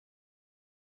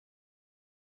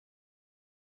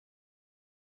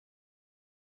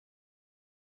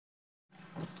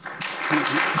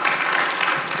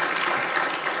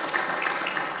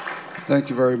Thank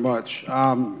you very much.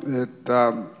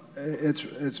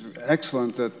 It's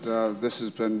excellent that this has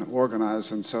been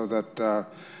organized, and so that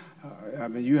I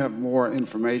mean, you have more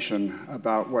information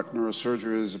about what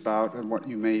neurosurgery is about and what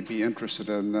you may be interested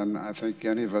in than I think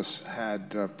any of us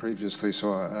had previously.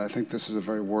 So I think this is a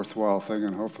very worthwhile thing,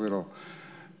 and hopefully it'll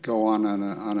go on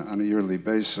a yearly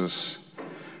basis.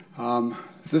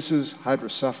 This is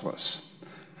hydrocephalus.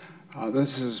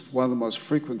 This is one of the most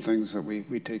frequent things that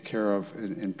we take care of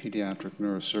in pediatric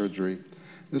neurosurgery.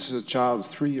 This is a child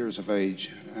 3 years of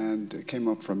age, and it came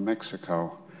up from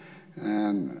Mexico.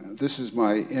 And this is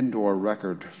my indoor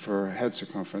record for head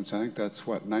circumference. I think that's,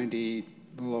 what, a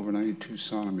little over 92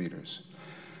 centimeters.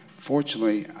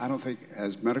 Fortunately, I don't think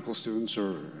as medical students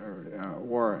or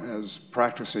as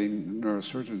practicing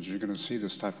neurosurgeons, you're going to see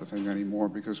this type of thing anymore,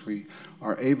 because we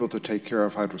are able to take care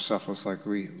of hydrocephalus like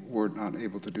we were not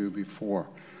able to do before.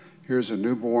 Here's a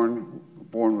newborn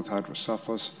born with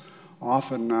hydrocephalus.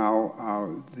 Often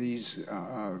now, these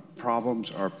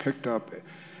problems are picked up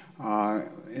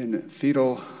in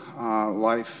fetal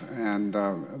life, and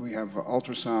we have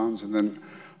ultrasounds, and then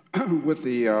with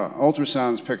the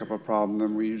ultrasounds pick up a problem,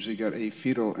 then we usually get a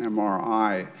fetal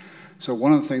MRI. So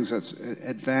one of the things that's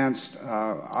advanced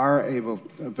our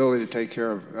ability to take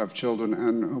care of children,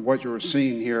 and what you're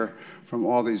seeing here from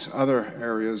all these other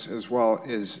areas as well,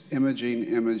 is imaging,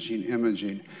 imaging,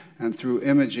 imaging. And through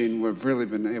imaging, we've really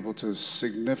been able to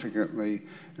significantly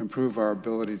improve our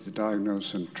ability to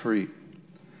diagnose and treat.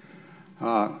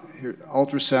 Here,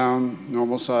 ultrasound,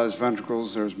 normal-sized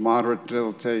ventricles, there's moderate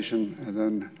dilatation, and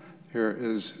then here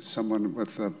is someone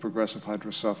with progressive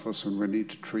hydrocephalus, and we need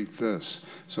to treat this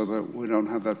so that we don't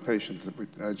have that patient that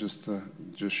I just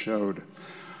showed.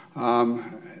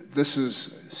 This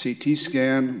is CT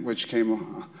scan, which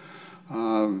came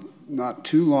not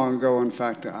too long ago. In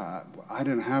fact, I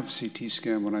didn't have CT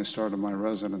scan when I started my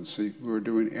residency. We were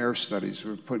doing air studies.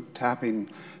 We were tapping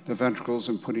the ventricles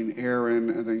and putting air in,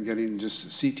 and then getting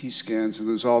just CT scans. And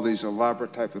there's all these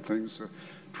elaborate type of things to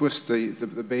twist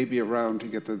the baby around to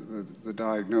get the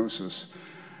diagnosis.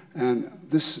 And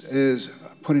this is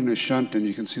putting a shunt in.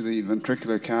 You can see the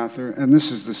ventricular catheter. And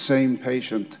this is the same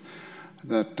patient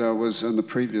that was in the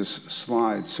previous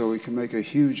slide. So we can make a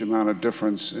huge amount of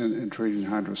difference in treating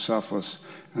hydrocephalus.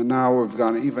 And now we've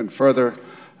gone even further,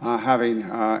 having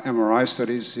MRI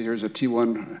studies. Here's a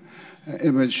T1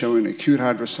 image showing acute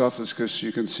hydrocephalus, because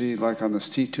you can see, like on this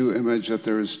T2 image, that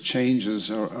there is changes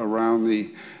around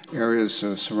the areas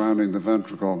surrounding the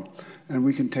ventricle. And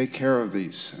we can take care of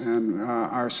these. And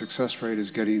our success rate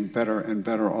is getting better and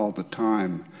better all the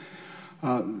time.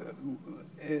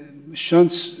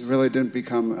 Shunts really didn't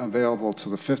become available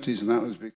till the 50s, and that was because